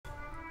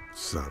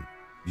Son,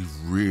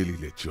 you've really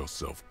let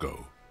yourself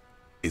go.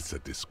 It's a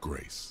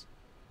disgrace.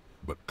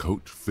 But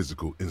Coach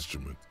Physical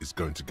Instrument is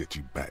going to get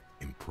you back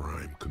in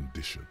prime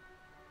condition.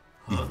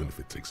 Even if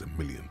it takes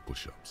 1,000,000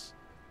 push-ups.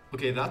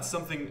 Okay, that's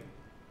something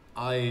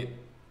I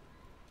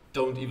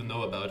don't even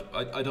know about.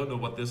 I don't know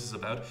what this is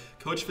about.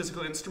 Coach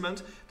Physical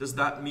Instrument, does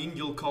that mean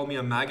you'll call me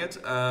a maggot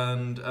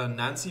and a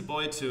Nancy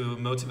boy to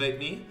motivate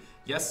me?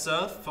 Yes,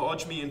 sir,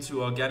 forge me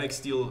into organic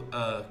steel,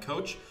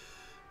 coach.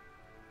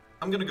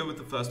 I'm gonna go with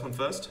the first one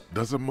first.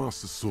 Does a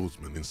master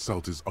swordsman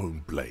insult his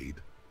own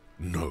blade?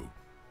 No.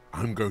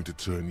 I'm going to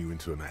turn you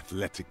into an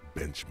athletic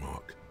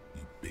benchmark,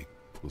 you big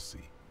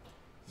pussy.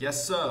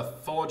 Yes, sir,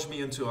 forge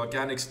me into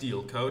organic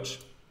steel, coach.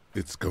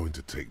 It's going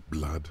to take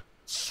blood,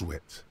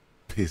 sweat,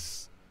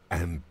 piss,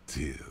 and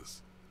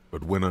tears.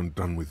 But when I'm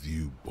done with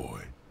you,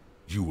 boy,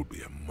 you will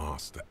be a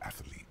master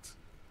athlete.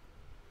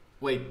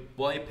 Wait,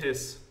 why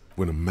piss?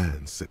 When a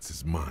man sets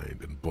his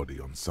mind and body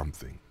on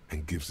something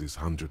and gives his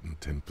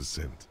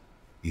 110%,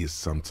 he is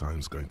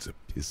sometimes going to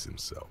piss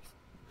himself.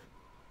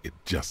 It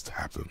just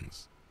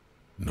happens.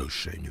 No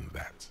shame in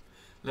that.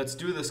 Let's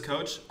do this,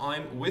 coach.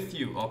 I'm with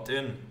you. Opt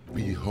in.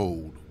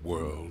 Behold,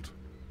 world.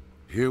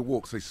 Here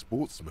walks a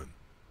sportsman,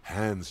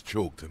 hands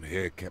choked and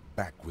hair kept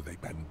back with a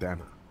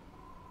bandana.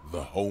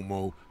 The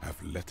Homo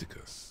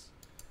Athleticus.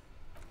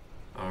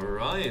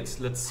 Alright,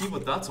 let's see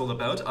what that's all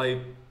about.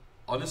 I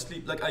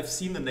honestly, I've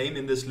seen the name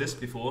in this list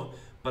before,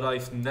 but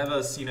I've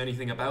never seen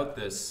anything about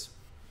this,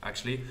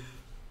 actually.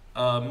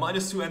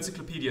 -2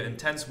 encyclopedia,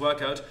 intense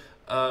workout.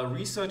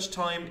 Research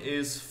time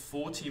is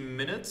 40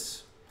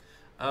 minutes.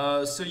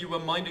 So you were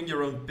minding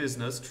your own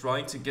business,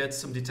 trying to get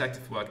some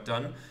detective work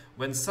done,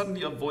 when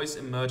suddenly a voice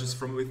emerges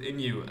from within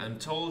you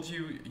and told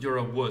you you're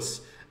a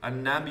wuss, a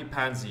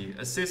namby-pansy,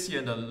 a sissy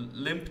and a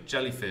limp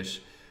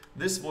jellyfish.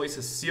 This voice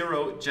has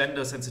zero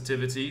gender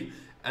sensitivity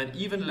and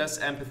even less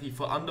empathy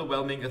for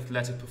underwhelming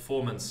athletic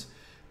performance.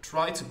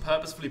 Try to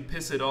purposefully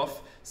piss it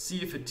off,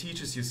 see if it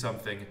teaches you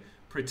something.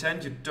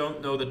 Pretend you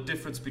don't know the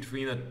difference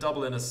between a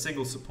double and a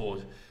single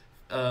support.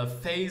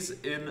 Phase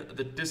in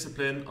the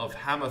discipline of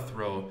hammer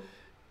throw.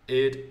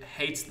 It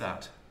hates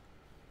that.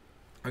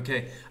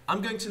 Okay,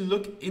 I'm going to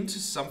look into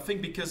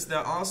something because there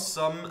are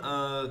some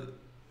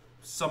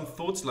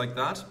thoughts like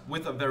that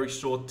with a very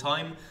short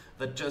time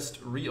that just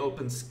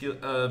reopen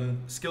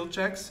skill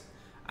checks,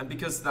 and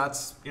because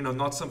that's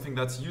not something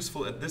that's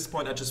useful at this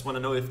point, I just want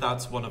to know if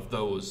that's one of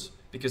those.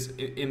 Because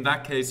in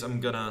that case, I'm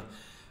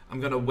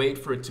gonna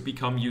wait for it to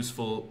become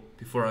useful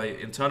before I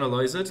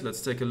internalize it.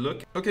 Let's take a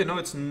look. Okay, no,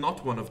 it's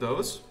not one of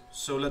those.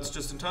 So let's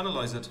just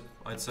internalize it,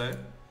 I'd say.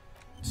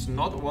 It's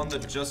not one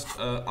that just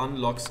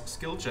unlocks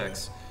skill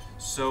checks.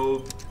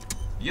 So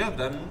yeah,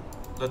 then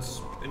let's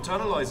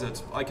internalize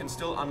it. I can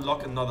still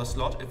unlock another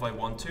slot if I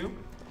want to.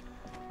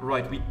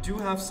 Right, we do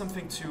have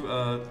something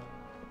to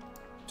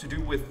do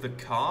with the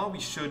car. We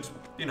should,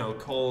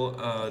 call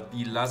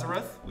the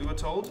Lazareth, we were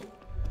told.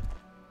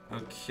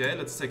 Okay,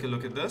 let's take a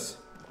look at this.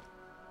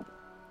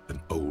 An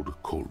old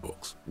call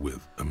box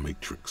with a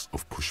matrix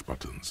of push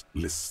buttons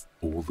lists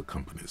all the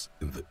companies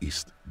in the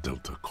East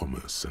Delta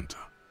Commerce Center.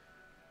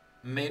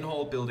 Main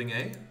hall, building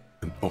A.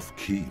 An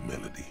off-key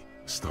melody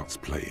starts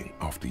playing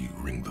after you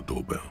ring the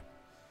doorbell.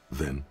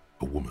 Then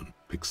a woman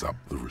picks up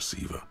the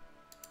receiver.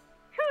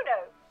 Kuno,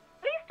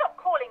 please stop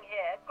calling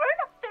here.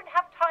 Grown-ups don't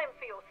have time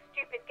for your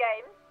stupid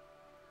games.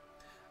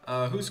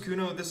 Who's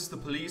Kuno? This is the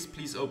police.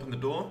 Please open the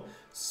door.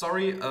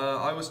 Sorry,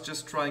 I was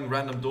just trying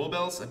random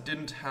doorbells. I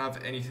didn't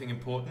have anything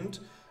important.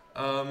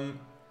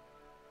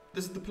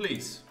 This is the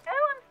police.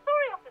 Oh, I'm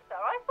sorry, officer.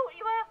 I thought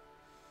you were...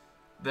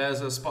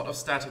 There's a spot of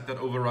static that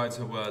overrides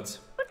her words.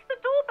 But the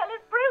doorbell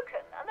is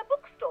broken, and the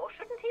bookstore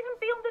shouldn't even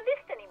be on the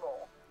list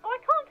anymore. So I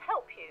can't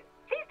help you.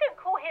 Please don't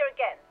call here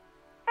again.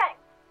 Thanks.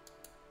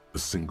 A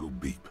single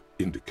beep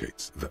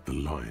indicates that the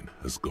line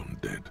has gone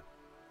dead.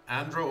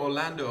 Andrew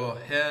Orlando,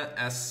 here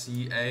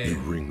SCA. You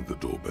ring the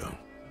doorbell,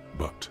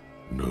 but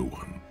no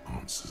one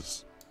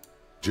answers.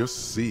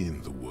 Just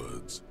seeing the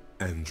words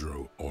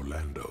Andrew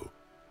Orlando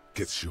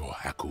gets your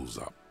hackles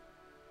up.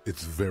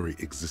 Its very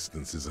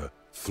existence is a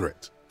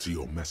threat to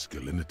your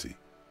masculinity,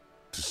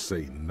 to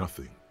say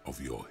nothing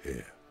of your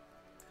hair.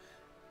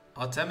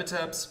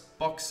 Artemitaps,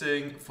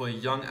 boxing for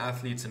young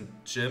athletes in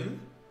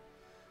gym.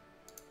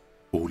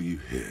 All you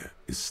hear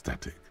is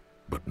static,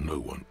 but no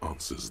one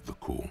answers the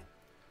call.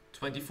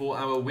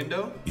 24-hour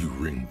window. You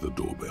ring the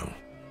doorbell,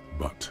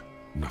 but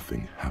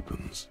nothing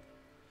happens.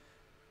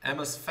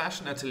 Emma's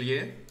fashion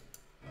atelier.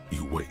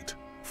 You wait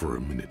for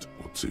a minute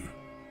or two,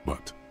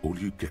 but all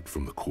you get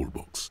from the call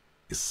box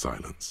is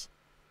silence.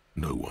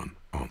 No one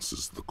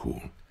answers the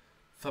call.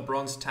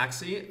 Fabron's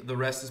taxi. The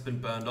rest has been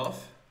burned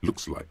off.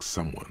 Looks like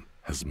someone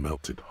has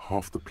melted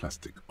half the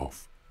plastic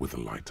off with a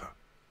lighter.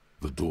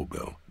 The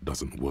doorbell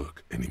doesn't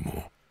work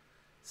anymore.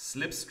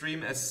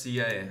 Slipstream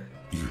SCA.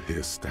 You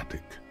hear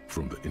static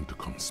from the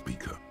intercom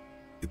speaker.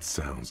 It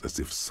sounds as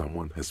if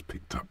someone has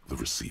picked up the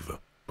receiver,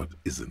 but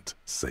isn't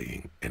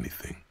saying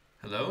anything.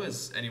 Hello,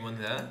 is anyone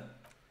there?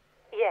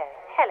 Yes,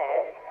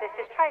 hello. This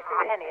is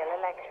Tricentennial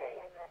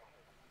Electric.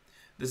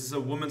 This is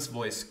a woman's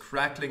voice,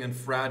 crackling and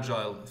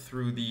fragile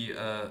through the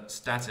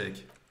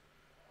static.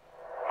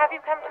 Have you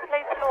come to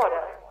place an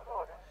order?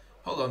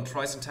 Hold on,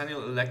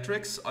 Tricentennial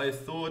Electrics? I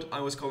thought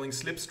I was calling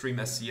Slipstream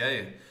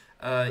SCA.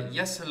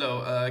 Yes,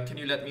 hello. Can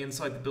you let me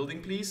inside the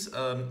building, please?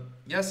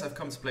 Yes, I've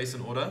come to place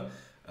an order.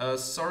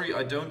 Sorry,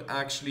 I don't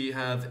actually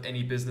have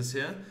any business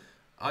here.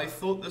 I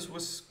thought this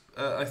was...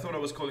 I thought I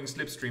was calling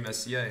Slipstream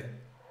SCA.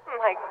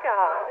 My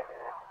God.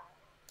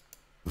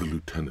 The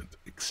lieutenant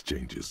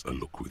exchanges a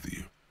look with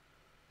you.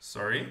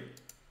 Sorry?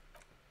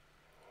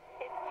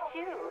 It's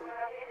you.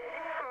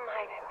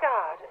 My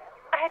God.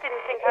 I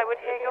didn't think I would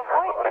hear your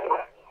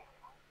voice.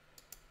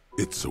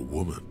 It's a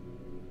woman,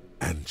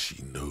 and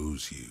she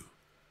knows you.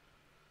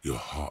 Your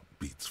heart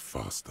beats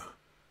faster.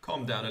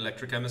 Calm down,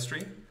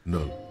 electrochemistry.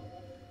 No,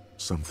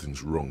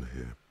 something's wrong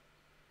here.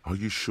 Are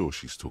you sure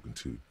she's talking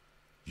to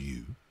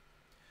you?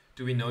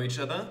 Do we know each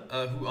other?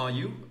 Who are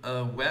you?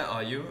 Where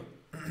are you?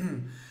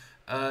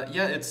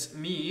 Yeah, it's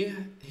me.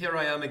 Here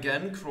I am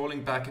again,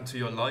 crawling back into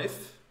your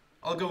life.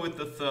 I'll go with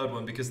the third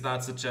one because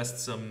that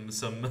suggests some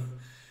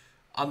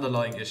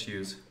underlying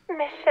issues.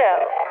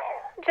 Michelle,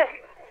 just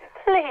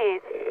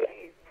please.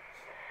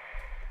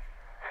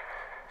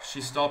 She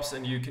stops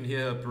and you can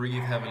hear her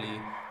breathe heavily,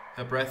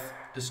 her breath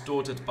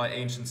distorted by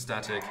ancient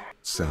static.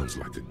 Sounds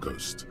like a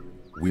ghost.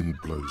 Wind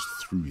blows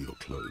through your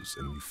clothes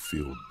and you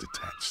feel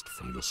detached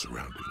from your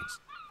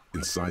surroundings.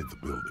 Inside the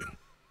building,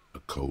 a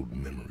cold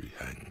memory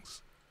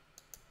hangs.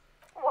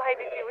 Why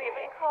did you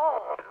even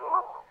call?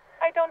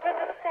 I don't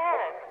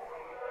understand.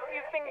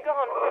 You've been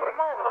gone for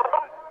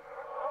months.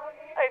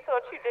 I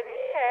thought you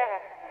didn't care.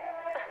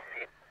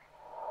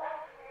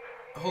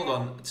 Hold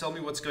on, tell me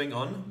what's going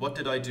on. What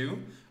did I do?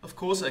 Of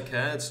course I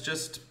care, it's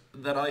just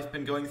that I've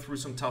been going through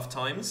some tough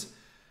times.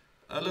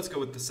 Let's go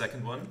with the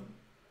second one.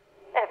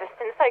 Ever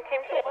since I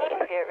came to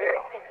work here,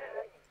 it's been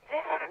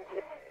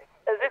different.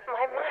 As if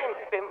my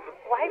mind's been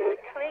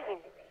wiped clean.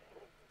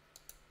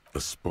 A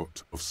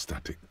spot of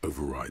static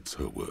overrides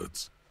her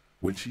words.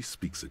 When she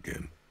speaks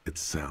again, it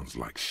sounds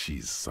like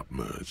she's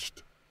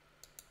submerged.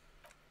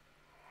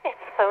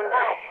 It's so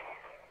nice.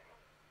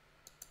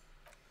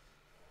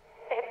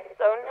 It's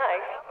so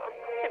nice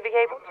to be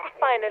able to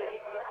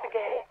finally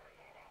forget.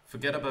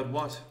 Forget about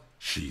what?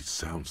 She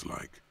sounds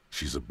like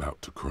she's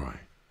about to cry.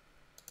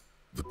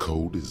 The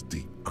cold is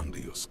deep under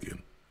your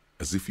skin,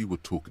 as if you were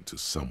talking to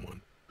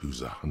someone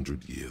who's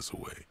 100 years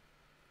away.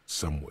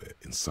 Somewhere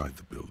inside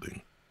the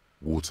building,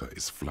 water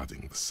is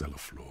flooding the cellar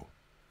floor.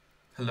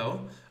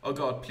 Hello? Oh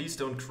god, please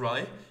don't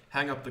cry.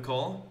 Hang up the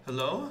call.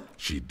 Hello?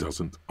 She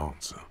doesn't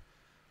answer.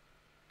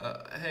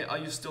 Hey, are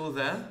you still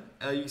there?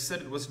 You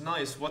said it was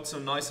nice. What's so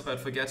nice about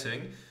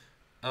forgetting?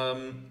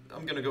 I'm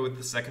gonna go with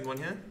the second one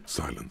here.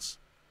 Silence.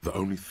 The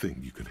only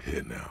thing you can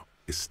hear now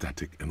is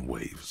static and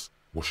waves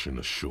washing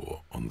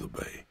ashore on the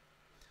bay.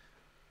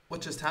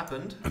 What just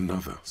happened?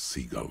 Another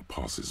seagull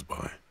passes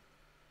by.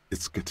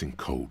 It's getting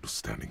cold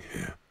standing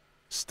here,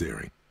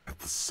 staring at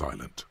the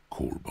silent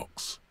call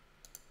box.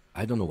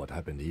 I don't know what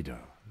happened either.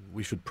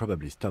 We should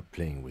probably stop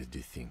playing with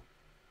this thing.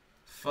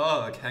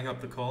 Fuck, hang up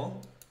the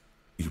call.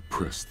 You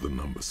press the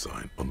number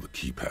sign on the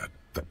keypad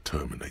that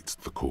terminates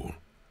the call.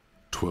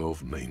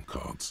 12 name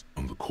cards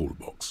on the call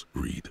box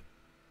read.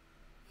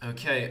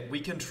 Okay,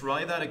 we can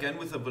try that again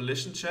with a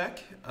volition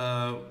check,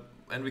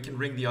 and we can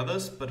ring the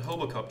others, but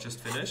Hobocop just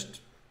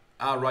finished.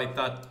 Ah, right,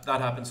 that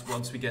happens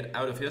once we get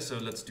out of here, so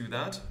let's do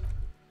that.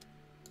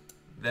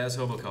 There's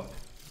Hobocop.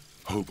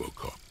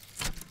 Hobocop.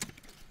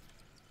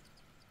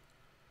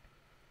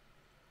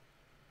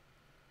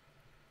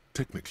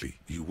 Technically,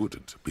 you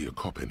wouldn't be a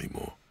cop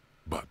anymore,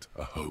 but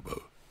a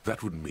hobo.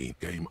 That would mean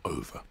game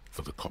over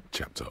for the cop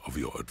chapter of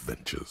your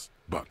adventures.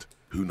 But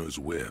who knows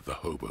where the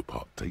hobo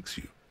part takes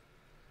you?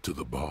 To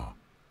the bar,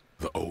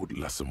 the old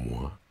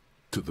L'Assommoir,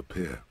 to the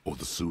pier or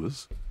the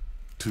sewers,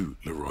 to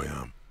Le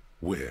Royaume,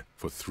 where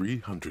for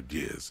 300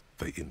 years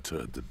they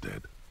interred the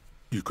dead.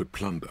 You could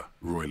plunder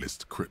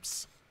royalist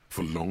crypts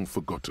for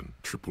long-forgotten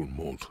triple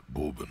malt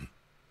bourbon,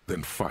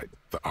 then fight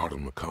the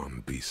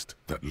Aramakan beast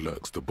that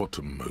lurks the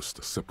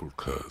bottommost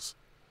sepulchres.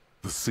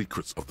 The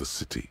secrets of the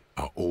city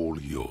are all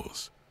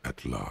yours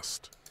at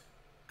last.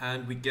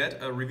 And we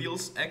get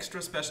reveals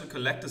extra special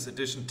collector's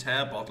edition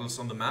tear bottles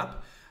on the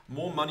map,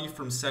 more money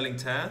from selling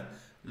tear,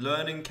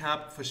 learning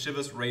cap for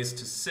Shivers raised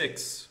to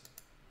 6.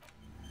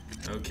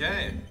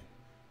 Okay.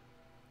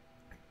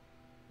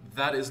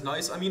 That is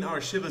nice. I mean,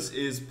 our Shivers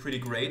is pretty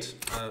great.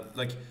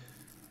 Like,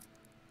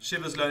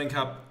 Shivers learning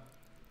cap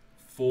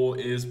 4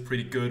 is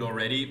pretty good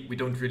already. We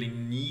don't really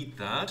need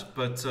that,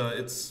 but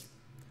it's...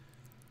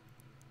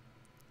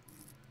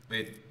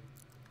 Wait.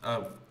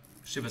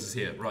 Shivers is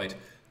here, right.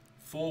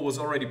 4 was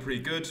already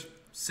pretty good.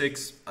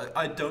 6,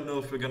 I don't know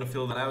if we're gonna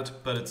fill that out,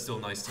 but it's still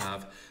nice to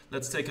have.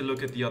 Let's take a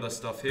look at the other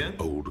stuff here.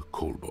 Old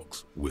call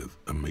box with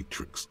a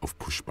matrix of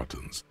push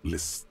buttons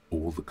lists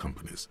all the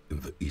companies in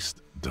the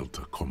East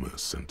Delta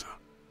Commerce Center.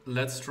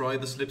 Let's try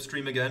the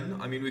slipstream again.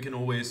 I mean, we can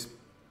always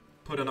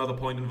put another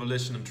point in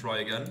volition and try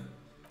again.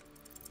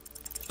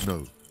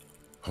 No,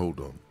 hold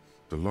on.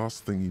 The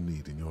last thing you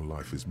need in your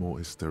life is more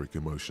hysteric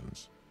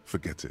emotions.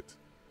 Forget it.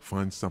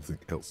 Find something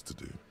else to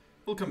do.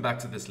 We'll come back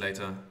to this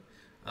later.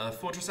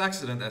 Fortress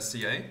Accident,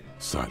 SCA.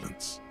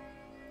 Silence.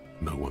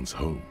 No one's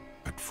home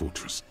at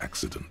Fortress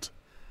Accident.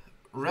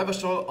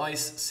 Revachol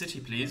Ice City,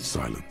 please.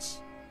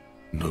 Silence.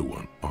 No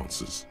one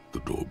answers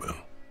the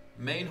doorbell.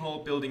 Main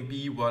hall, building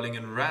B, whirling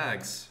in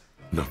rags.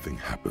 Nothing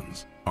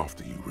happens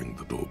after you ring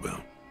the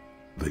doorbell.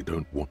 They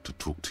don't want to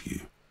talk to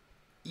you.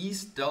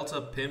 East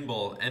Delta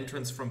Pinball,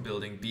 entrance from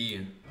building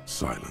B.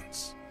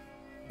 Silence.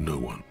 No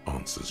one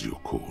answers your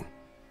call.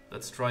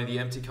 Let's try the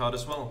empty card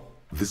as well.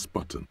 This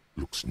button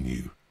looks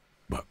new,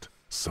 but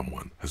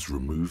someone has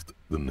removed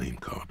the name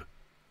card.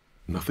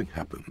 Nothing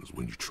happens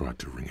when you try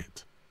to ring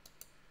it.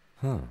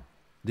 Huh.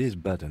 This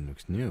button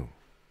looks new.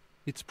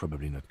 It's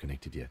probably not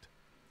connected yet.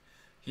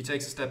 He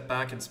takes a step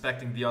back,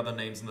 inspecting the other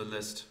names in the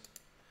list.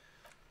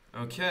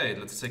 Okay,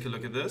 let's take a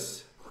look at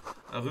this.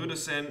 Rue de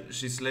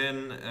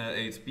Saint-Ghislain,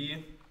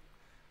 8B.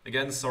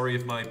 Again, sorry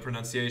if my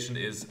pronunciation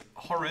is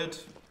horrid.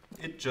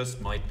 It just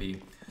might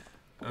be.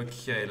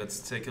 Okay, let's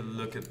take a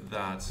look at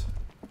that.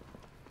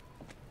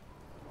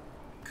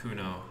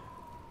 Kuno.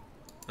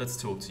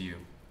 Let's talk to you.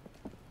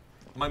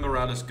 My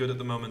morale is good at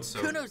the moment,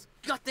 so... Kuno's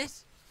got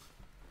this!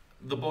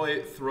 The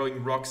boy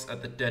throwing rocks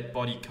at the dead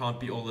body can't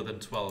be older than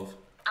 12.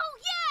 Oh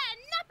yeah!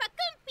 Nappa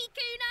Gumpy,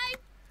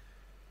 Kuno!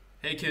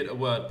 Hey kid, a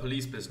word.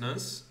 Police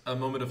business. A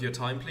moment of your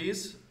time,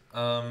 please.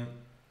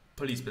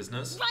 Police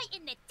business. Right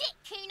in the dick,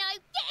 Kuno!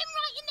 Get him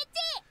right in the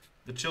dick!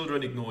 The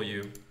children ignore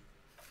you.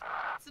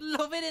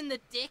 Love it in the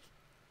dick.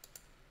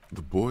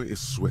 The boy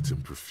is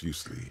sweating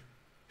profusely.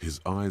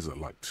 His eyes are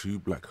like two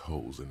black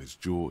holes and his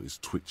jaw is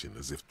twitching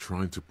as if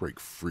trying to break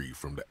free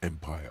from the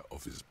empire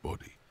of his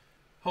body.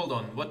 Hold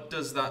on, what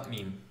does that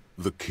mean?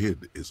 The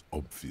kid is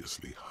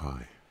obviously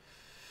high.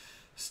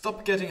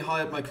 Stop getting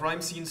high at my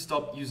crime scene,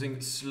 stop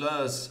using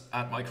slurs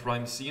at my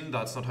crime scene.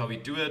 That's not how we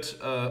do it.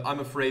 I'm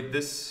afraid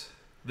this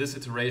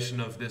iteration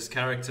of this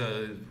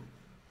character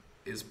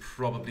is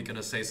probably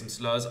gonna say some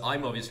slurs.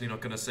 I'm obviously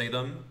not gonna say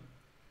them,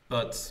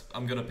 but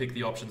I'm gonna pick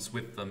the options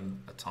with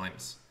them at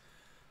times.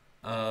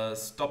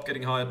 Stop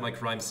getting high at my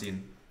crime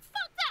scene.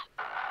 Fuck that!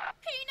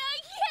 Kuno,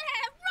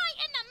 yeah! Right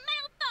in the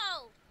mouth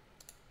hole!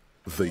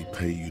 They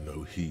pay you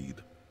no heed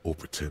or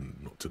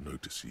pretend not to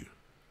notice you.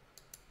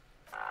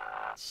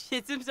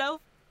 Shits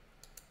himself?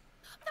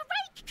 The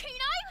rake,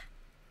 Kuno!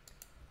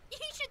 You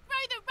should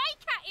throw the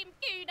rake at him,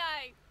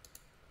 Kuno!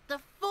 The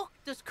fuck?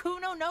 Does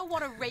Kuno know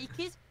what a rake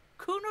is?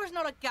 Kuno's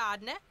not a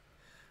gardener.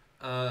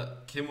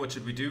 Kim, what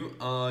should we do?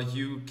 Are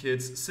you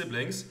kids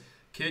siblings?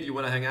 Kid, you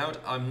wanna hang out?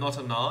 I'm not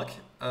a narc.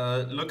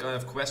 Look, I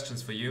have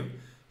questions for you.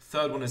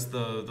 Third one is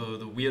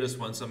the weirdest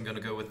one, so I'm gonna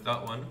go with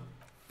that one.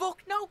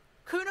 Fuck no!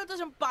 Kuno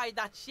doesn't buy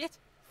that shit.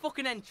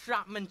 Fucking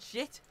entrapment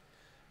shit.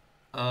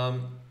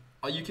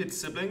 Are you kids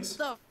siblings?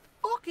 The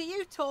fuck are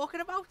you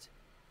talking about?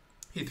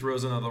 He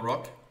throws another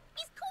rock.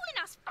 He's calling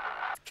us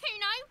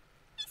Kuno.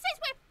 He says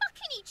we're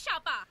fucking each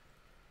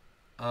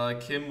other.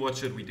 Kim, what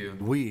should we do?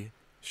 We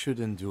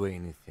shouldn't do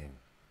anything.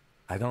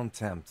 I don't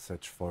tempt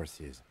such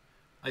forces.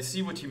 I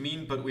see what you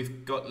mean, but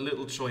we've got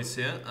little choice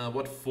here.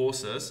 What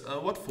forces?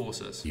 What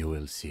forces? You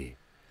will see.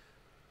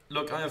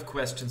 Look, I have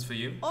questions for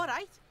you.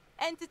 Alright,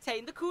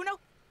 entertain the Kuno.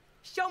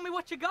 Show me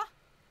what you got.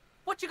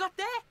 What you got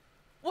there?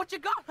 What you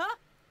got, huh?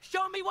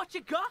 Show me what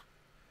you got.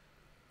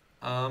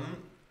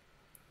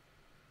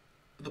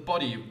 The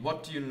body,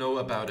 what do you know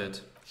about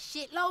it?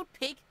 Shitload,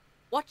 pig.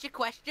 What's your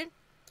question?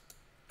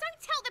 Don't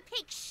tell the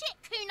pig shit,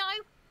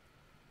 Kuno.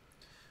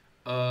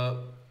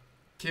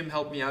 Kim,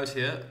 help me out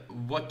here.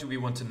 What do we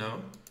want to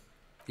know?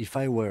 If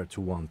I were to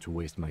want to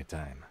waste my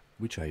time,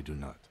 which I do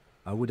not,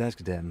 I would ask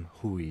them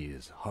who he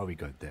is, how he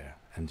got there,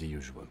 and the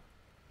usual.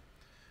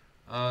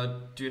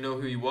 Do you know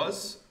who he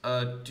was?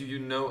 Do you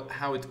know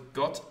how it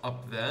got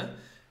up there?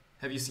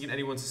 Have you seen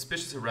anyone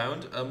suspicious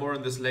around? More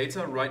on this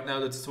later. Right now,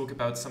 let's talk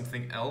about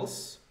something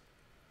else.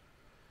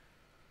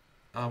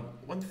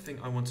 One thing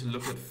I want to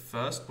look at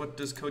first. What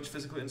does Coach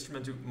Physical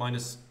Instrument do?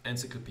 Minus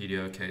Encyclopedia.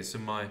 Okay, so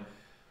my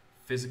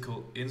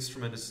physical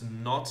instrument is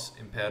not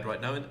impaired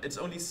right now. And it's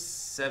only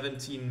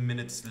 17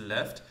 minutes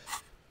left.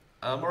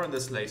 More on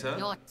this later.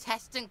 You're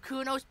testing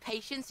Kuno's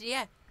patience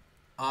here.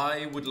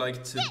 I would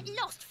like to... Get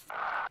lost,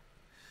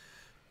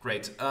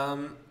 Great.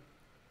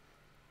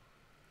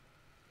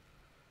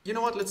 You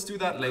know what? Let's do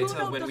that later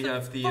Kuno when we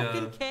doesn't have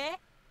fucking care.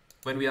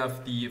 when we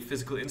have the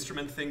physical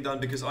instrument thing done,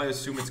 because I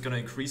assume it's gonna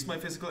increase my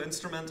physical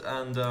instrument,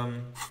 and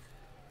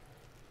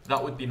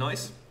that would be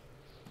nice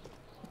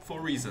for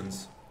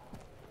reasons.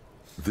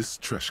 This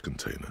trash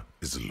container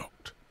is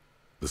locked.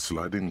 The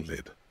sliding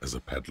lid has a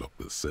padlock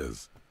that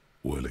says,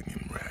 "Whirling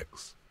in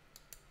rags."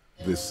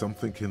 There's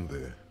something in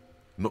there,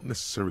 not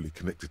necessarily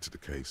connected to the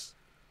case,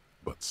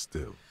 but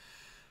still.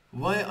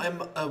 Why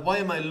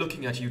am I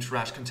looking at you,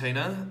 trash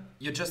container?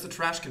 You're just a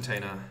trash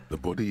container. The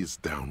body is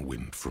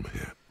downwind from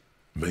here.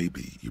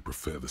 Maybe you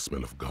prefer the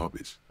smell of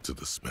garbage to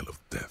the smell of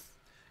death.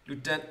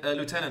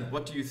 Lieutenant,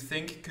 what do you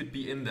think could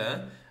be in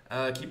there?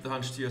 Keep the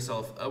hunch to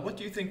yourself. What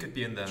do you think could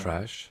be in there?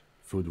 Trash,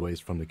 food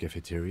waste from the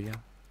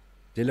cafeteria.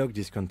 They lock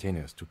these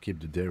containers to keep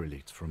the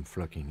derelicts from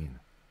flocking in.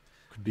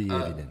 Could be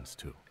evidence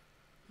too.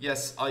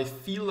 Yes, I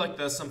feel like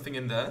there's something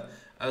in there.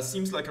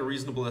 Seems like a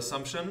reasonable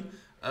assumption.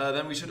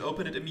 Then we should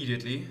open it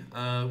immediately.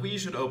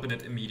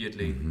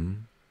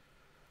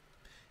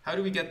 How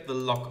do we get the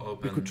lock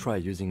open? We could try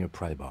using a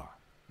pry bar.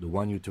 The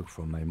one you took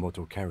from my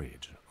motor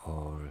carriage,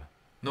 or...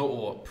 No,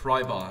 or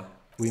pry bar.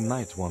 We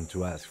might want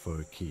to ask for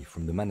a key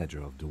from the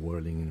manager of the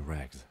Whirling in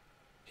Rags.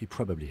 He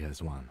probably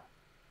has one.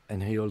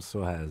 And he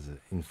also has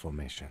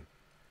information.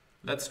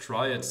 Let's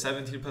try it.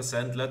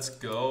 17%, let's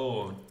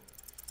go.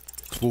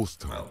 Force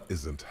time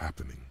isn't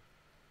happening.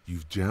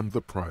 You've jammed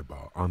the pry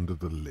bar under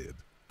the lid,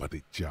 but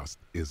it just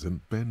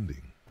isn't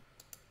bending.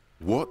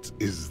 What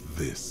is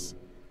this?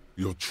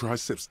 Your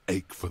triceps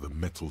ache for the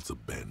metal to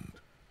bend,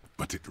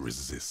 but it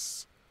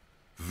resists.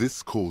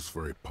 This calls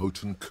for a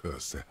potent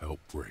curse to help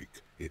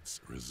break its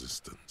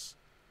resistance.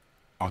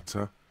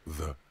 Utter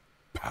the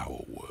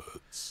power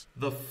words.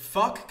 The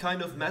fuck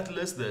kind of metal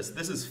is this?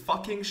 This is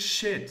fucking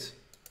shit.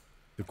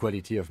 The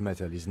quality of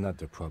metal is not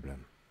the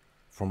problem.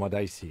 From what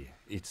I see,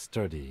 it's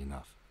sturdy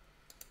enough.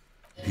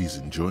 He's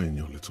enjoying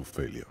your little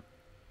failure.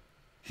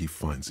 He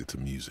finds it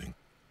amusing.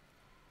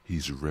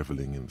 He's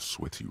reveling in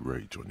sweaty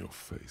rage on your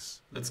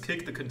face. Let's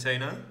kick the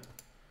container.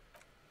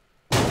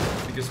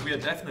 Because we are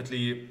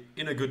definitely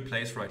in a good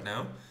place right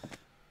now.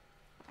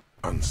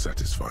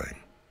 Unsatisfying.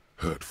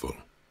 Hurtful.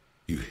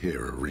 You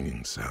hear a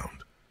ringing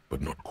sound,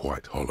 but not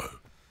quite hollow.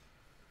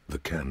 The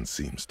can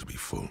seems to be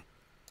full.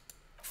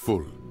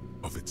 Full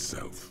of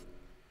itself.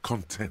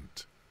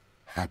 Content.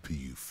 Happy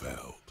you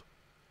failed.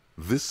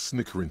 This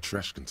snickering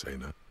trash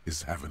container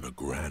is having a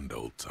grand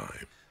old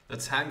time.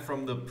 Let's hang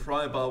from the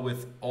pry bar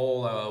with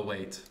all our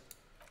weight.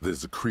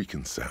 There's a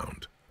creaking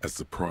sound as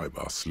the pry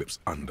bar slips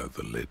under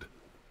the lid.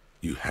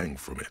 You hang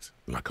from it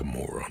like a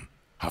moron,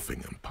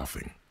 huffing and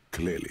puffing.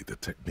 Clearly the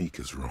technique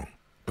is wrong,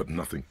 but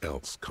nothing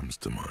else comes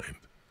to mind.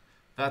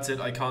 That's it,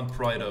 I can't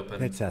pry it open.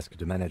 Let's ask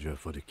the manager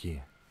for the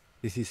key.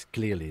 This is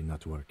clearly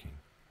not working.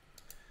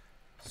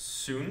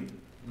 Soon.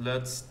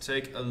 Let's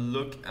take a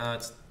look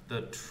at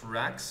the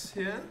tracks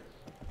here.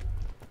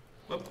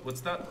 Whoop, what's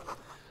that?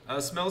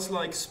 Smells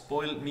like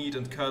spoiled meat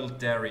and curdled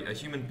dairy. A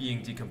human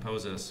being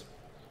decomposes.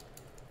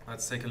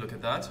 Let's take a look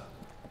at that.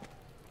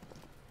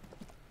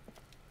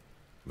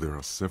 There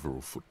are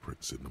several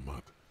footprints in the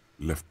mud,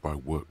 left by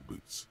work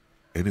boots.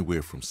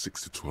 Anywhere from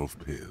 6 to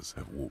 12 pairs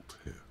have walked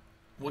here.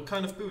 What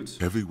kind of boots?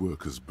 Heavy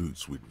workers'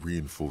 boots with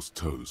reinforced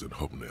toes and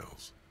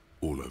hobnails,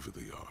 all over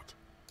the yard.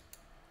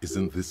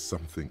 Isn't this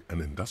something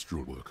an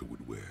industrial worker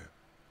would wear?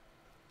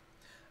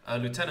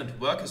 Lieutenant,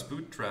 workers'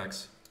 boot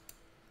tracks.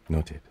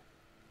 Noted.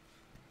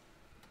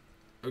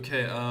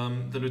 Okay,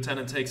 the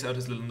lieutenant takes out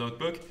his little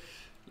notebook.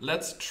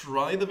 Let's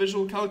try the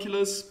visual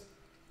calculus.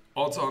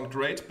 Odds aren't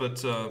great,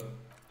 but...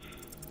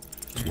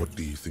 What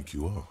do you think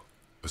you are?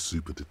 A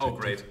super detective? Oh,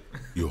 great.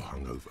 You're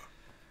hungover.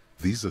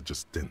 These are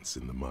just dents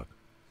in the mud.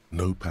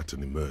 No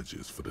pattern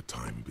emerges for the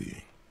time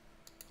being.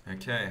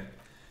 Okay.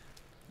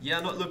 Yeah,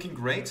 not looking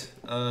great.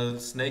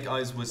 Snake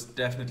Eyes was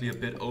definitely a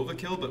bit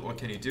overkill, but what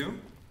can you do?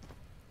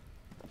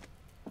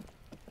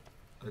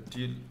 Are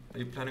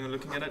you planning on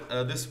looking at it?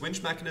 This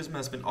winch mechanism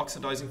has been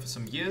oxidizing for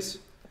some years.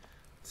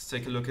 Let's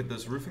take a look at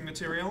this roofing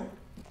material.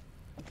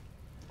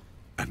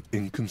 An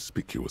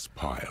inconspicuous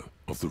pile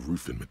of the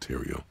roofing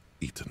material,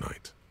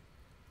 Eternite.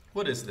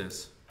 What is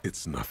this?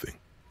 It's nothing.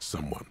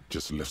 Someone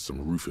just left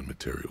some roofing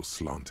material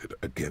slanted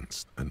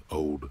against an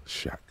old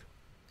shack.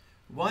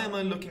 Why am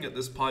I looking at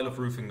this pile of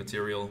roofing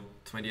material?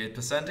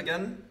 28%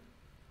 again?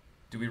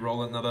 Do we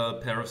roll another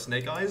pair of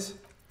snake eyes?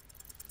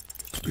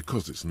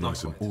 Because it's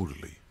nice and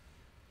orderly.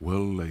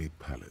 Well-laid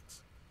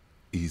pallets.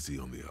 Easy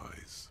on the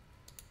eyes.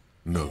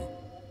 No,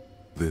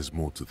 there's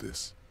more to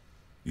this.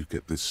 You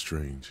get this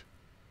strange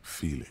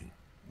feeling.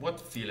 What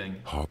feeling?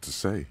 Hard to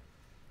say.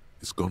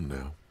 It's gone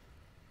now.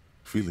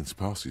 Feelings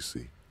pass, you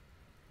see.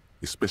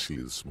 Especially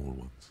the small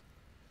ones.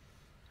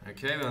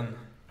 Okay then.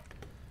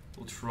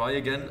 We'll try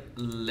again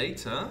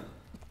later.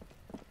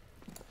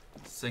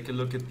 Let's take a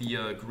look at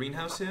the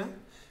greenhouse here.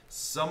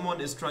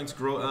 Someone is trying to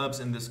grow herbs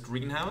in this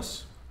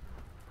greenhouse.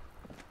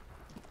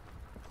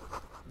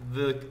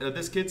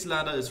 This kid's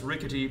ladder is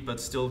rickety but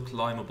still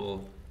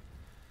climbable.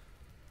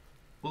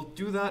 We'll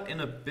do that in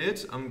a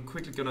bit. I'm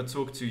quickly gonna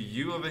talk to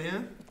you over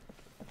here.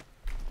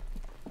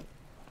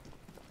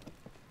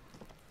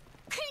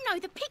 Kuno,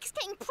 the pig's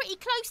getting pretty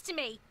close to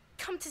me.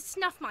 Come to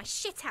snuff my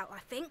shit out, I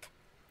think.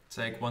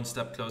 Take one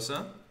step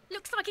closer.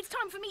 Looks like it's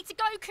time for me to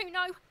go,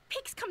 Kuno.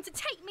 Pig's come to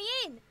take me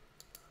in.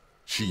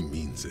 She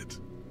means it.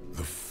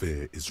 The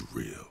fear is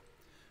real.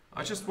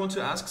 I just want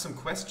to ask some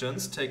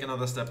questions. Take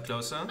another step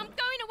closer. I'm going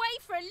away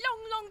for a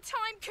long, long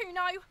time,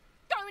 Kuno.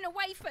 Going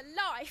away for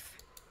life.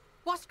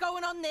 What's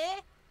going on there?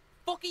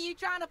 Fuck are you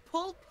trying to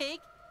pull, pig?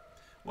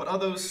 What are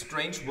those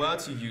strange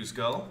words you use,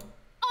 girl?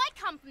 I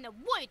come from the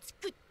woods,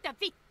 good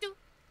Davidu.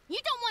 You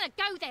don't want to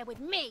go there with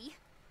me.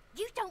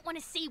 You don't want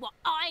to see what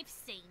I've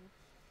seen.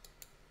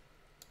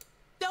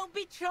 Don't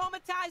be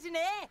traumatizing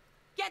here.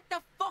 Get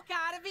the fuck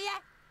out of here.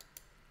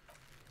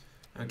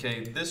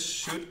 Okay, this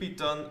should be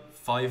done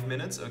 5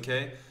 minutes,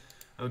 okay?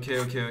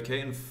 Okay.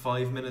 In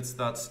 5 minutes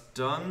that's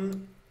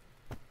done.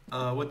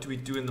 What do we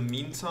do in the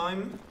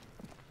meantime?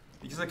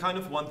 Because I kind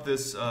of want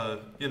this,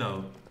 you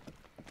know,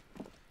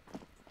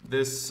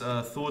 this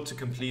thought to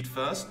complete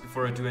first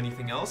before I do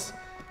anything else.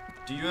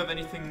 Do you have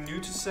anything new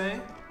to say?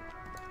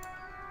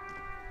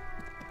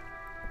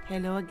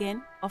 Hello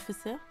again,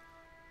 officer.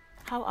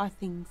 How are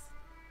things?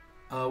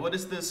 What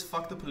is this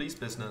fuck the police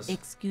business?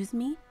 Excuse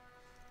me?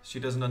 She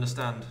doesn't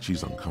understand.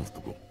 She's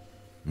uncomfortable.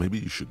 Maybe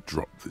you should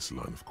drop this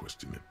line of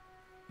questioning.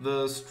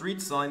 The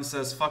street sign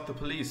says fuck the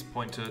police,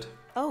 pointed.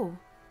 Oh,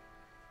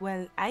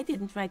 well, I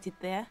didn't write it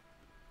there.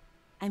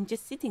 I'm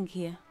just sitting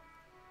here.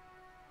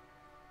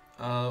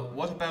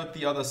 What about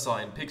the other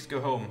sign? Pigs go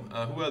home.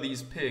 Who are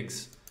these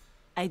pigs?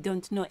 I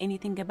don't know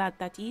anything about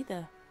that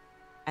either.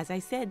 As I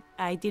said,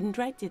 I didn't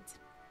write it.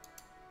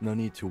 No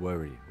need to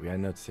worry, we are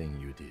not saying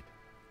you did.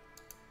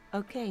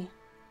 Okay.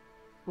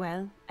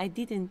 Well, I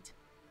didn't.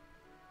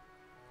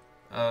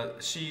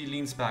 She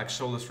leans back,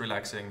 shoulders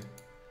relaxing.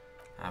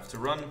 I have to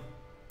run.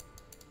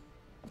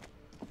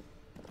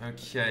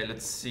 Okay,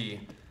 let's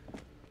see.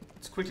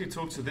 Let's quickly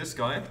talk to this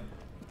guy.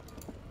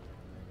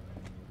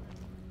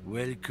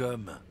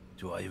 Welcome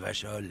to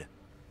Revachol.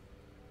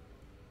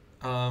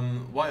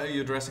 Why are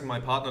you addressing my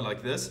partner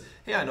like this?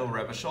 Hey, I know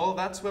Revachol,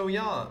 that's where we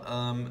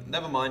are.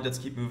 Never mind, let's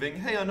keep moving.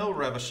 Hey, I know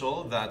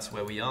Revachol, that's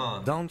where we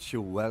are. Don't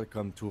you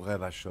welcome to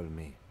Revachol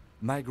me.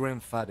 My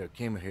grandfather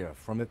came here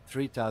from a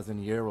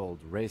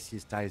 3,000-year-old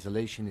racist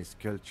isolationist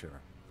culture,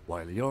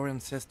 while your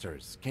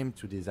ancestors came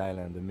to this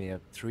island a mere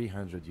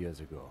 300 years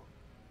ago.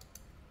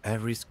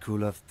 Every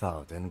school of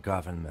thought and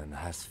government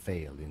has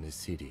failed in the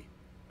city,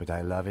 but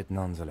I love it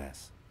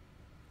nonetheless.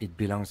 It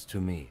belongs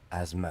to me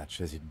as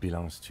much as it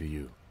belongs to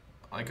you.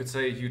 I could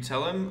say you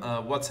tell him.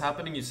 What's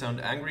happening? You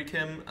sound angry,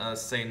 Kim.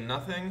 Say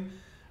nothing.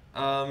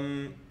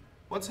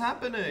 What's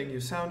happening? You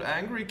sound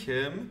angry,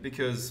 Kim,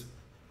 because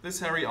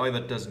this Harry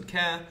either doesn't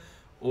care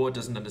or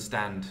doesn't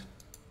understand.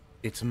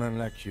 It's men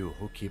like you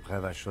who keep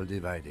Revachol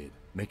divided,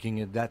 making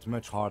it that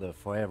much harder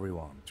for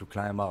everyone to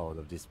climb out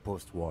of this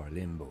post-war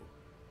limbo.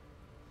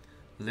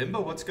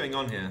 Limbo? What's going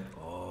on here?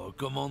 Oh,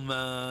 come on,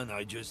 man.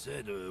 I just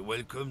said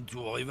welcome to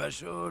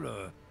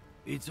Revachol.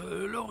 It's a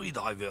lorry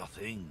driver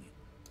thing.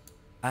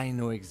 I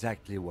know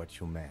exactly what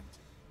you meant.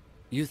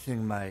 You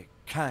think my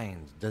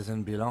kind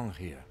doesn't belong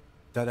here,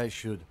 that I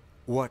should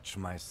watch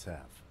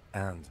myself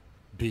and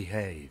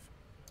behave.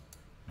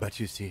 But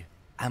you see,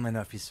 I'm an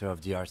officer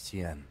of the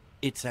RCM.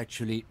 It's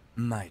actually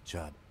my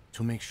job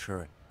to make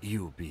sure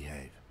you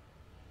behave.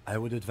 I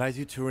would advise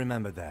you to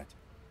remember that.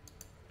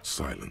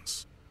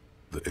 Silence.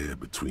 The air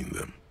between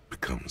them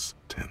becomes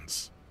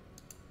tense.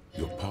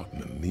 Your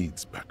partner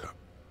needs backup.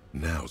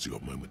 Now's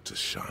your moment to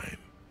shine.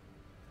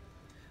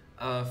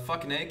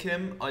 Fucking A,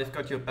 Kim, I've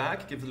got your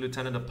back. Give the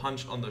lieutenant a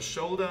punch on the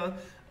shoulder.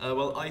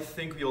 Well, I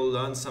think we all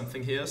learned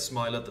something here.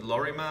 Smile at the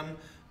lorryman.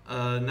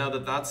 Now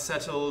that that's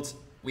settled,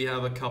 we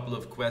have a couple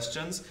of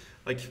questions.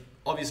 Like,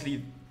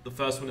 obviously, the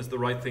first one is the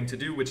right thing to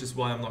do, which is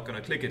why I'm not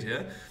gonna click it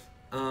here.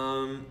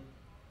 I'm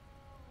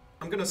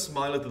gonna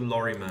smile at the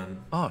lorryman.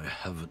 I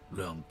haven't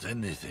learned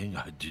anything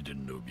I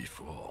didn't know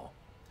before.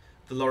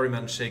 The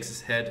lorryman shakes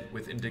his head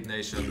with The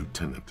indignation.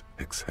 lieutenant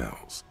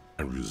exhales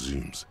and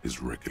resumes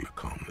his regular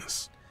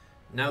calmness.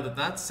 Now that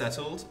that's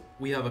settled,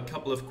 we have a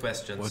couple of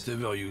questions.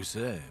 Whatever you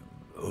say,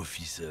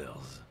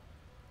 officers.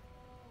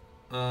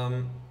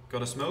 Got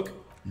a smoke?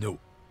 No.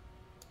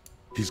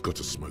 He's got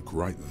a smoke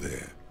right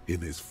there,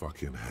 in his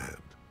fucking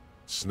hand.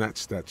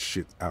 Snatch that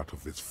shit out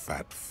of his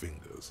fat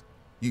fingers.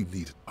 You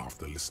need it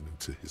after listening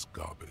to his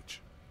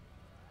garbage.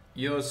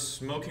 You're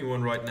smoking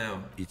one right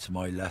now. It's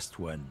my last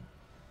one.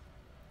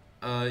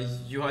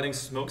 You hiding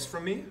smokes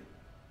from me?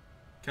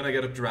 Can I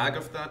get a drag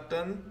of that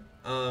then?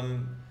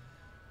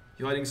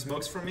 You hiding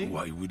smokes from me?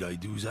 Why would I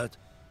do that?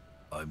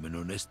 I'm an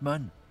honest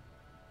man.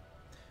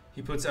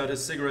 He puts out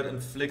his cigarette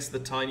and flicks the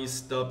tiny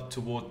stub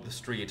toward the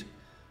street.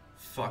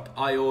 Fuck,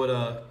 I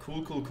order.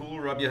 Cool,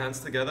 rub your hands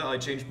together. I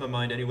changed my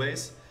mind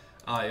anyways.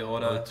 I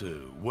order. But,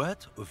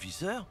 what,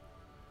 officer?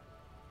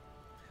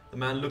 The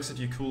man looks at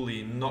you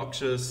coolly,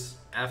 noxious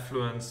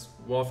affluence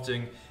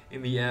wafting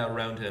in the air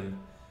around him.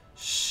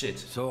 Shit.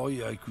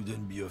 Sorry I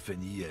couldn't be of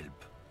any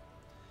help.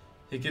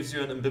 He gives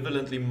you an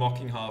ambivalently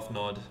mocking half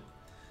nod.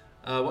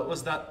 What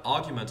was that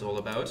argument all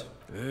about?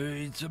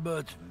 It's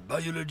about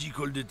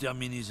biological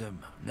determinism,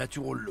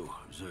 natural law,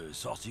 the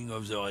sorting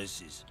of the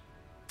races.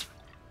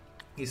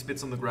 He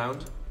spits on the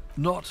ground.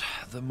 Not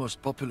the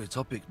most popular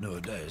topic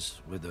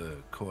nowadays, with a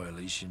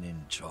coalition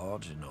in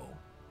charge and all.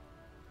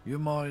 You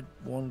might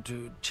want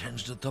to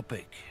change the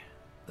topic.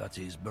 That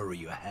is, bury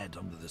your head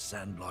under the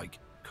sand like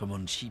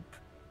common sheep.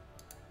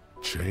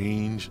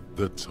 Change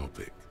the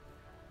topic.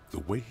 The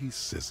way he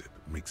says it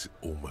makes it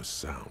almost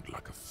sound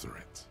like a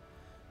threat.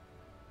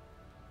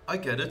 I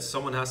get it,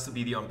 someone has to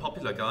be the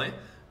unpopular guy.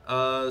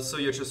 So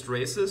you're just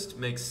racist,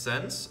 makes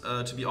sense.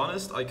 To be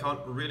honest, I can't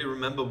really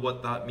remember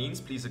what that means,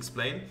 please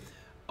explain.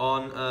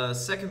 On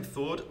second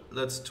thought,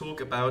 let's talk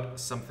about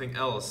something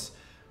else.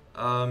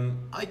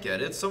 I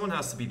get it, someone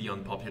has to be the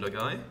unpopular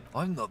guy.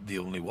 I'm not the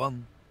only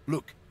one.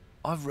 Look,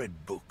 I've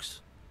read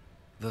books.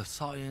 The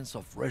science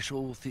of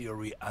racial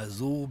theory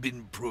has all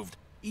been proved,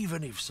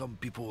 even if some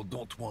people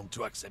don't want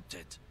to accept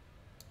it.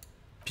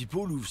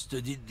 People who've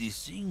studied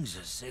these things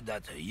say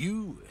that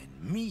you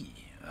and me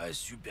are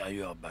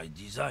superior by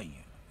design.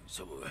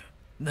 So,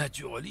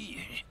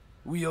 naturally,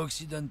 we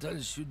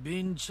Occidentals should be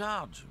in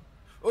charge.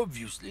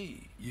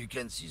 Obviously, you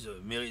can see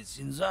the merits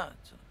in that.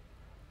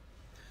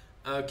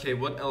 Okay,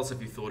 what else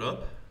have you thought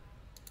up?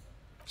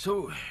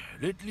 So,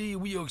 lately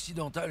we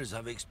Occidentals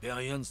have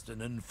experienced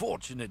an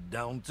unfortunate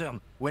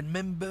downturn when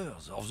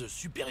members of the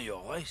superior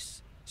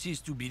race cease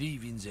to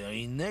believe in their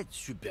innate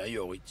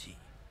superiority.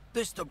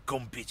 They stop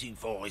competing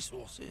for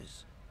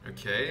resources.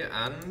 Okay,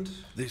 and?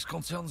 This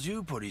concerns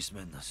you,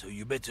 policeman, so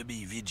you better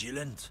be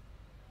vigilant.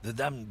 The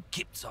damn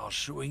kips are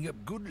showing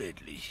up good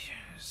lately.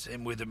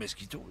 Same with the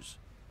mosquitoes.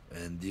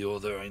 And the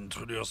other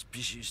intruder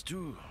species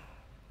too.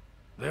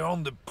 They're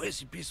on the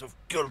precipice of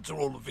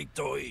cultural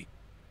victory.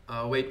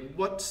 Wait,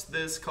 what's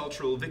this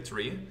cultural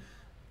victory?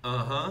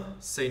 Uh-huh,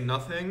 say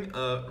nothing.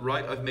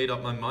 Right, I've made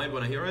up my mind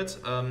when I hear it.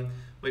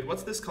 Wait,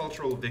 what's this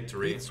cultural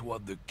victory? It's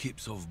what the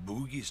kips of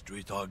Boogie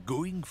Street are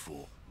going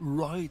for,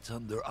 right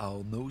under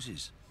our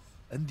noses.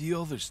 And the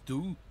others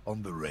too,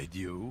 on the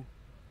radio.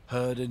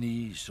 Heard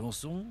any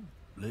chansons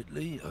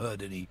lately?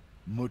 Heard any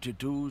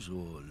motetos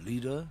or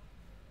leader?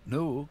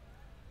 No.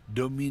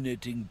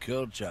 Dominating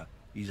culture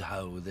is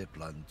how they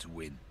plan to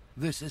win.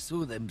 They say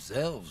so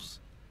themselves.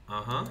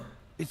 Uh-huh.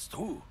 It's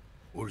true.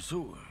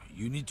 Also,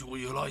 you need to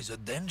realize the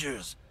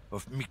dangers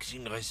of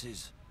mixing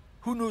races.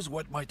 Who knows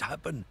what might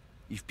happen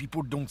if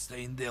people don't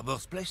stay in their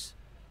birthplace?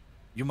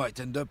 You might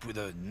end up with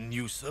a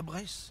new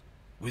sub-race,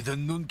 with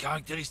unknown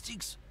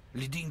characteristics,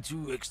 leading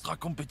to extra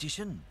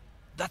competition.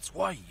 That's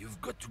why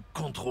you've got to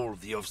control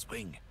the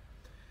offspring.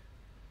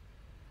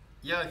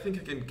 Yeah, I think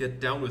I can get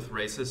down with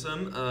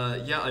racism.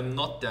 Yeah, I'm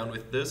not down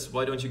with this.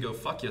 Why don't you go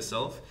fuck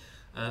yourself?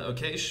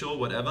 Okay, sure,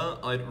 whatever.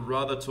 I'd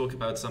rather talk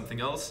about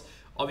something else.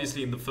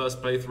 Obviously, in the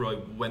first playthrough, I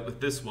went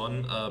with this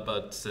one,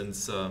 but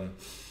since, I'm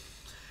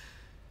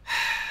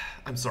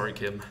sorry,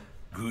 Kim.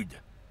 Good.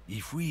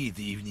 If we,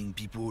 the evening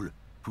people,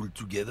 pull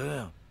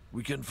together,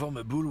 we can form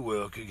a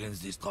bulwark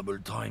against these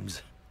troubled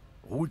times.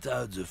 Root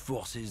out the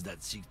forces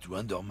that seek to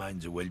undermine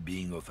the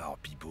well-being of our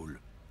people.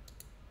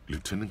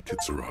 Lieutenant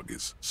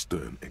Kitsuragi's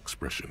stern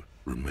expression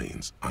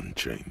remains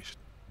unchanged,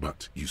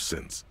 but you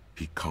sense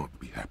he can't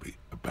be happy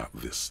about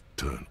this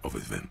turn of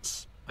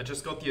events. I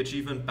just got the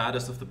achievement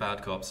Baddest of the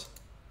Bad Cops.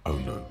 Oh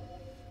no,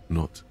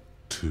 not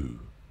too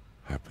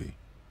happy.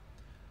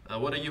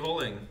 What are you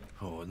hauling?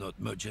 Oh, not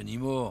much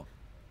anymore.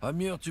 I'm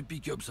here to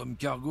pick up some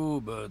cargo,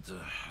 but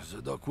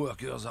the dock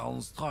workers are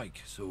on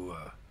strike, so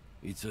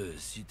it's a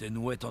sit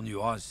and wait on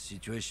your ass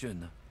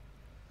situation.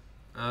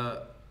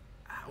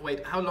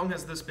 Wait, how long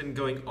has this been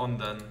going on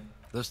then?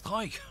 The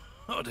strike?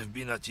 Oh, they've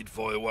been at it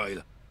for a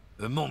while.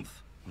 A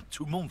month,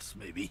 2 months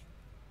maybe.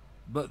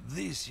 But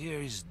this here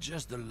is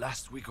just the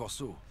last week or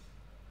so.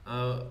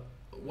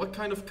 What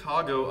kind of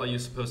cargo are you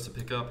supposed to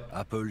pick up?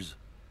 Apples.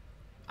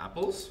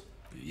 Apples?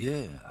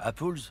 Yeah,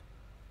 apples.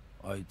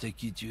 I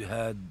take it you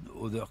had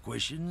other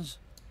questions?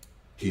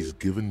 He's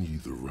given you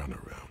the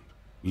runaround.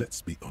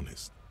 Let's be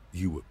honest,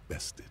 you were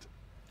bested.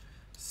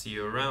 See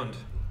you around.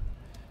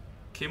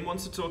 Kim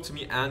wants to talk to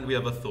me and we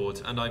have a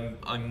thought, and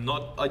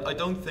I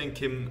don't think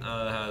Kim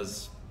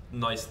has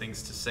nice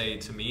things to say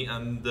to me,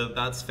 and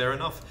that's fair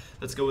enough.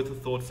 Let's go with the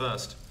thought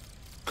first.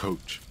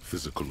 Coach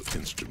physical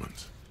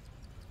instrument.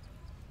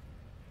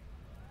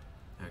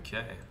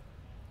 Okay.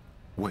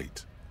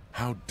 Wait,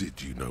 how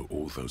did you know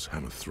all those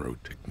hammer throw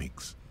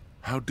techniques?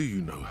 How do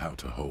you know how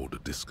to hold a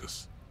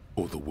discus?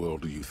 Or the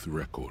world youth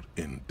record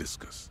in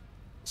discus?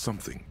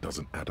 Something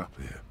doesn't add up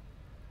here.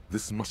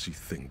 This mushy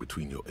thing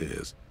between your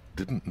ears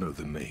didn't know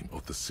the name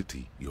of the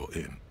city you're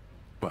in,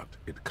 but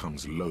it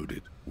comes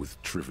loaded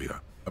with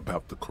trivia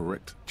about the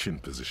correct chin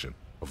position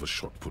of a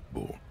shot-put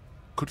ball.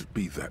 Could it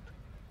be that?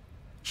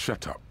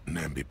 Shut up,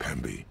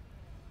 namby-pamby.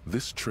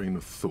 This train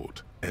of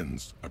thought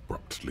ends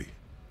abruptly.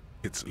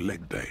 It's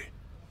leg day.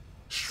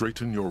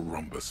 Straighten your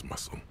rhombus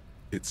muscle.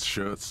 It's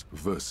shirts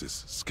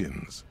versus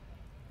skins.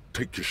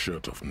 Take your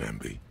shirt off,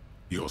 Namby.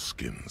 Your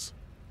skins.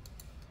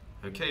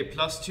 Okay,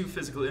 +2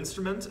 physical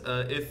instrument.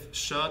 If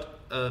shirt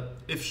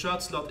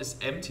slot is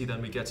empty,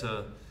 then we get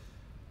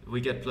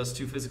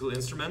 +2 physical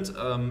instrument.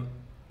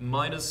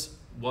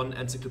 -1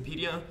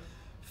 encyclopedia.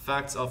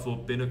 Facts are for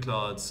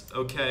binoclards.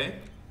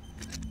 Okay.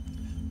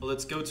 Well,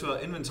 let's go to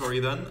our inventory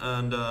then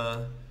and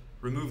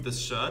remove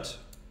this shirt.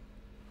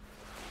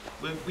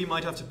 We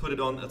might have to put it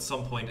on at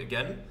some point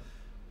again.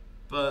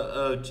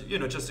 But, you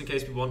know, just in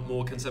case we want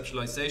more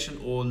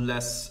conceptualization or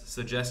less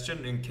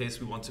suggestion, in case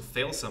we want to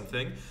fail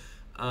something.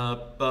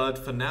 But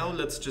for now,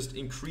 let's just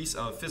increase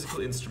our physical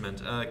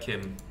instrument.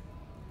 Kim.